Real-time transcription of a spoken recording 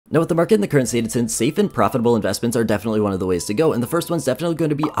Now with the market in the current state it's in, safe and profitable investments are definitely one of the ways to go, and the first one's definitely going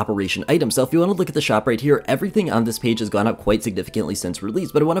to be operation items. So if you want to look at the shop right here, everything on this page has gone up quite significantly since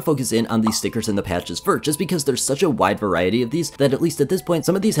release, but I want to focus in on these stickers and the patches first, just because there's such a wide variety of these that at least at this point,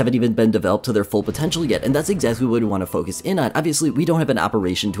 some of these haven't even been developed to their full potential yet, and that's exactly what we want to focus in on. Obviously, we don't have an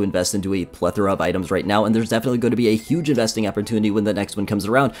operation to invest into a plethora of items right now, and there's definitely going to be a huge investing opportunity when the next one comes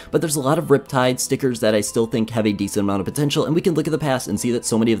around, but there's a lot of Riptide stickers that I still think have a decent amount of potential, and we can look at the past and see that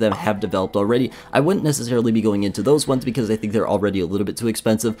so many of them have developed already. I wouldn't necessarily be going into those ones because I think they're already a little bit too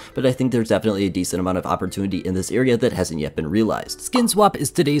expensive, but I think there's definitely a decent amount of opportunity in this area that hasn't yet been realized. SkinSwap is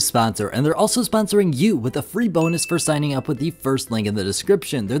today's sponsor, and they're also sponsoring you with a free bonus for signing up with the first link in the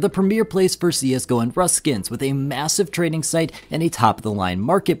description. They're the premier place for CSGO and Rust skins, with a massive trading site and a top-of-the-line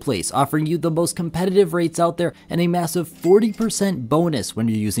marketplace, offering you the most competitive rates out there and a massive 40% bonus when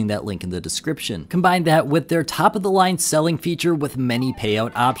you're using that link in the description. Combine that with their top-of-the-line selling feature with many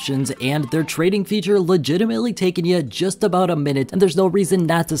payout options, and their trading feature legitimately taking you just about a minute, and there's no reason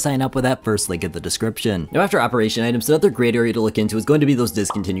not to sign up with that first link in the description. Now after operation items, another great area to look into is going to be those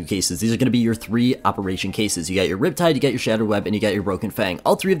discontinued cases. These are going to be your 3 operation cases. You got your Riptide, you got your Shattered Web, and you got your Broken Fang.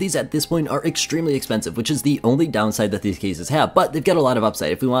 All 3 of these at this point are extremely expensive, which is the only downside that these cases have, but they've got a lot of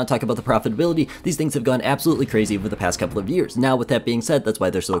upside. If we want to talk about the profitability, these things have gone absolutely crazy over the past couple of years. Now with that being said, that's why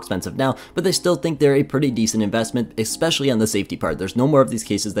they're so expensive now, but I still think they're a pretty decent investment, especially on the safety part. There's no more of these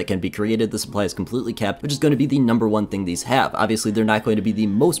cases that can be created. The supply is completely capped, which is going to be the #1 thing these have. Obviously, they're not going to be the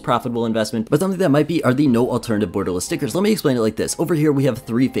most profitable investment, but something that might be are the no alternative borderless stickers. Let me explain it like this. Over here, we have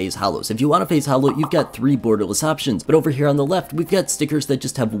 3 phase hollows. If you want a phase hollow, you've got 3 borderless options, but over here on the left, we've got stickers that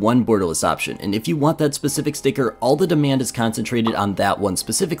just have 1 borderless option, and if you want that specific sticker, all the demand is concentrated on that one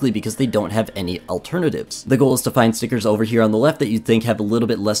specifically because they don't have any alternatives. The goal is to find stickers over here on the left that you think have a little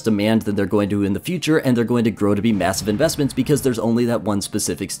bit less demand than they're going to in the future, and they're going to grow to be massive investments because there's only that one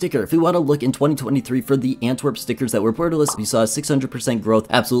specific sticker. If we want to look in 2023 for the Antwerp stickers that were borderless, we saw 600% growth,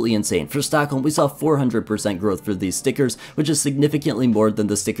 absolutely insane. For Stockholm, we saw 400% growth for these stickers, which is significantly more than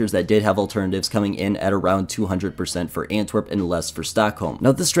the stickers that did have alternatives, coming in at around 200% for Antwerp and less for Stockholm.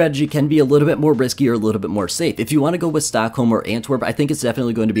 Now this strategy can be a little bit more risky or a little bit more safe. If you want to go with Stockholm or Antwerp, I think it's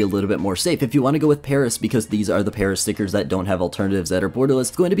definitely going to be a little bit more safe. If you want to go with Paris, because these are the Paris stickers that don't have alternatives that are borderless,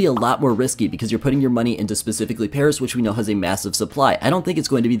 it's going to be a lot more risky because you're putting your money into specifically Paris, which we know has a massive supply. I don't think it's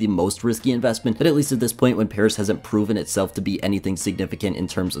going to be the most risky investment, but at least at this point when Paris hasn't proven itself to be anything significant in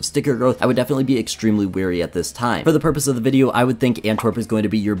terms of sticker growth, I would definitely be extremely wary at this time. For the purpose of the video, I would think Antwerp is going to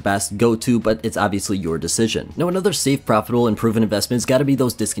be your best go-to, but it's obviously your decision. Now another safe, profitable, and proven investment's got to be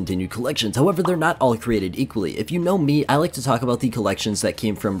those discontinued collections. However, they're not all created equally. If you know me, I like to talk about the collections that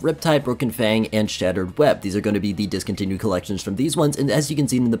came from Riptide, Broken Fang, and Shattered Web. These are going to be the discontinued collections from these ones, and as you can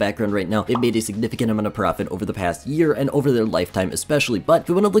see in the background right now, they've made a significant amount of profit over the past year and over their lifetime especially. But if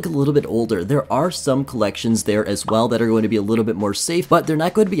we want to look a little bit older, there are some collections there as well that are going to be a little bit more safe, but they're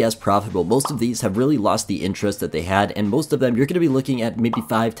not going to be as profitable. Most of these have really lost the interest that they had, and most of them you're going to be looking at maybe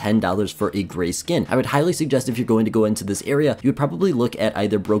 $5, $10 for a gray skin. I would highly suggest if you're going to go into this area, you would probably look at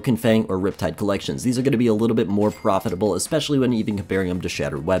either Broken Fang or Riptide collections. These are going to be a little bit more profitable, especially when even comparing them to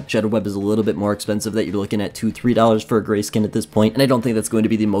Shattered Web. Shattered Web is a little bit more expensive, that you're looking at $2, $3 for a gray skin at this point, and I don't think that's going to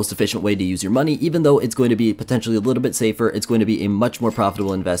be the most efficient way to use your money. Even though it's going to be potentially a little bit safer, it's going to be a much more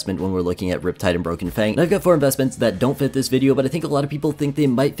profitable investment when we're looking at Riptide and Broken Fang. And I've got 4 investments that don't fit this video, but I think a lot of people think they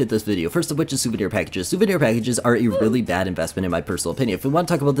might fit this video. First of which is souvenir packages. Souvenir packages are a really bad investment in my personal opinion. If we want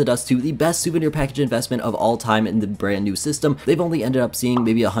to talk about the Dust 2, the best souvenir package investment of all time in the brand new system, they've only ended up seeing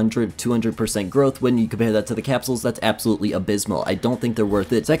maybe 100, 200% growth. When you compare that to the capsules, that's absolutely abysmal. I don't think they're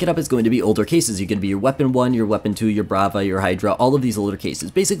worth it. Second up is going to be older cases. You're going to be your Weapon 1, your Weapon 2, your Brava, your Hydra, all of these older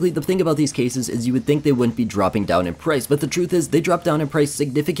cases. Basically, the thing about these cases is you would think they wouldn't be dropping down in price, but the truth is they drop down in price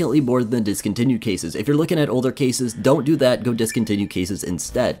significantly more than discontinued cases. If you're looking at older cases, don't do that, go discontinued cases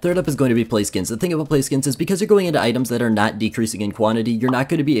instead. Third up is going to be Playskins. The thing about Playskins is because you're going into items that are not decreasing in quantity, you're not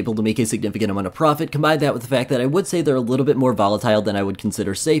going to be able to make a significant amount of profit. Combine that with the fact that I would say they're a little bit more volatile than I would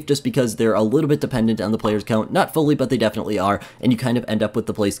consider safe, just because they're a little bit dependent on the player's count. Not fully, but they definitely are, and you kind of end up with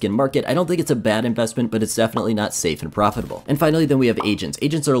the Playskin market. I don't think it's a bad investment, but it's definitely not safe and profitable. And finally, then we have agents.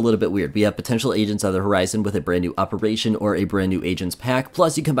 Agents are a little bit weird. We have potential agents on the horizon with a brand new operation or a brand new agents pack.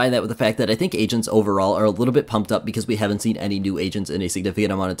 Plus, you combine that with the fact that I think agents overall are a little bit pumped up because we haven't seen any new agents in a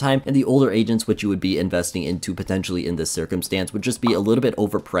significant amount of time, and the older agents, which you would be investing into potentially in this circumstance, would just be a little bit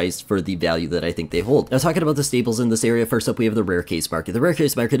overpriced for the value that I think they hold. Now, talking about the staples in this area, first up we have the rare case market. The rare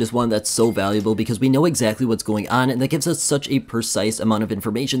case market is one that's so valuable because we know exactly what's going on, and that gives us such a precise amount of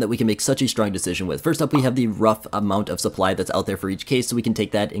information that we can make such a strong decision with. First up, we have the rough amount of supply that's out there for each case, so we can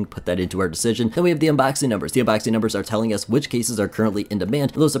take that and put that into our decision. Then we have the unboxing numbers. The unboxing numbers are telling us which cases are currently currently in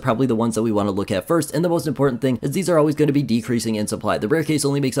demand. Those are probably the ones that we want to look at first, and the most important thing is these are always going to be decreasing in supply. The rare case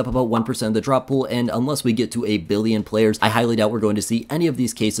only makes up about 1% of the drop pool, and unless we get to a billion players, I highly doubt we're going to see any of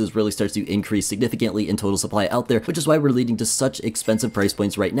these cases really start to increase significantly in total supply out there, which is why we're leading to such expensive price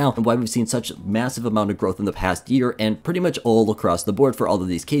points right now, and why we've seen such massive amount of growth in the past year, and pretty much all across the board for all of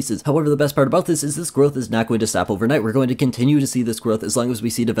these cases. However, the best part about this is this growth is not going to stop overnight. We're going to continue to see this growth as long as we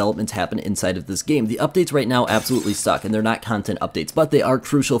see developments happen inside of this game. The updates right now absolutely suck, and they're not content updates, but they are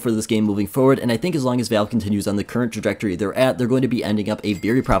crucial for this game moving forward, and I think as long as Valve continues on the current trajectory they're at, they're going to be ending up a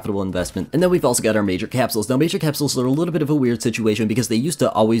very profitable investment. And then we've also got our major capsules. Now, major capsules are a little bit of a weird situation because they used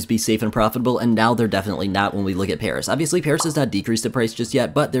to always be safe and profitable, and now they're definitely not when we look at Paris. Obviously, Paris has not decreased in price just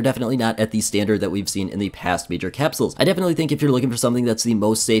yet, but they're definitely not at the standard that we've seen in the past major capsules. I definitely think if you're looking for something that's the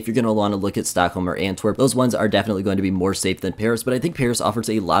most safe, you're going to want to look at Stockholm or Antwerp. Those ones are definitely going to be more safe than Paris, but I think Paris offers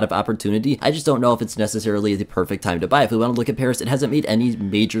a lot of opportunity. I just don't know if it's necessarily the perfect time to buy. If we want to look at Paris, it hasn't made any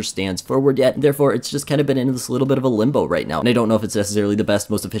major stands forward yet, and therefore it's just kind of been in this little bit of a limbo right now, and I don't know if it's necessarily the best,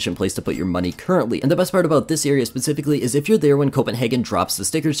 most efficient place to put your money currently. And the best part about this area specifically is if you're there when Copenhagen drops the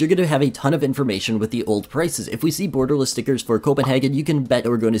stickers, you're going to have a ton of information with the old prices. If we see borderless stickers for Copenhagen, you can bet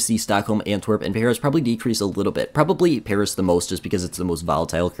we're going to see Stockholm, Antwerp, and Paris probably decrease a little bit. Probably Paris the most just because it's the most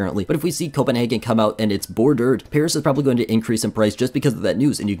volatile currently, but if we see Copenhagen come out and it's bordered, Paris is probably going to increase in price just because of that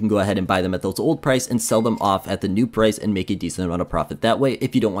news, and you can go ahead and buy them at those old price and sell them off at the new price and make a decent amount of profit that way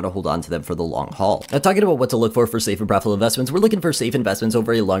if you don't want to hold on to them for the long haul. Now, talking about what to look for safe and profitable investments, we're looking for safe investments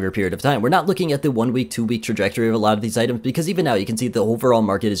over a longer period of time. We're not looking at the 1 week, 2 week trajectory of a lot of these items because even now you can see the overall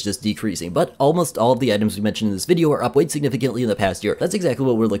market is just decreasing, but almost all of the items we mentioned in this video are up quite significantly in the past year. That's exactly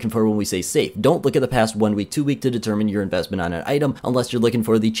what we're looking for when we say safe. Don't look at the past 1 week, 2 week to determine your investment on an item unless you're looking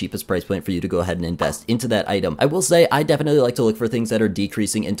for the cheapest price point for you to go ahead and invest into that item. I will say I definitely like to look for things that are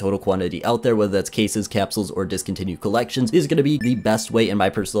decreasing in total quantity out there, whether that's cases, capsules, or discontinued collections. These are going to be the best way, in my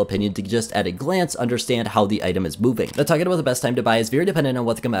personal opinion, to just at a glance understand how the item is moving. Now, talking about the best time to buy is very dependent on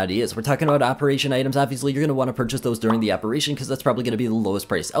what the commodity is. We're talking about operation items. Obviously, you're going to want to purchase those during the operation because that's probably going to be the lowest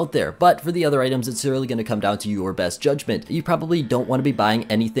price out there. But for the other items, it's really going to come down to your best judgment. You probably don't want to be buying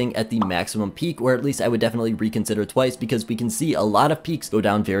anything at the maximum peak, or at least I would definitely reconsider twice because we can see a lot of peaks go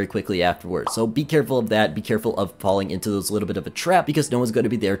down very quickly afterwards. So be careful of that. Be careful of falling into those little bit of a trap because no one's going to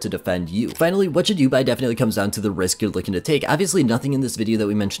be there to defend you. Finally, what should you buy definitely comes down to the risk you're looking to take. Obviously, nothing in this video that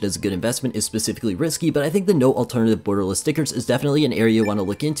we mentioned as a good investment is specifically risky, but I think the no alternative borderless stickers is definitely an area you want to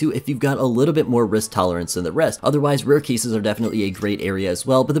look into if you've got a little bit more risk tolerance than the rest. Otherwise, rare cases are definitely a great area as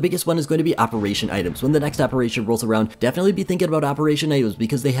well, but the biggest one is going to be operation items. When the next operation rolls around, definitely be thinking about operation items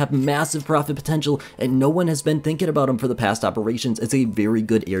because they have massive profit potential and no one has been thinking about them for the past operations. It's a very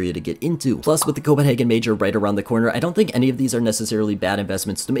good area to get into. Plus, with the Copenhagen major right around the corner, I don't think any of these are necessarily bad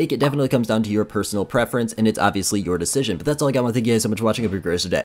investments to make. It definitely comes down to your personal preference and it's obviously your decision. But that's all I got. I want to thank you guys so much for watching. Have a great rest of the day.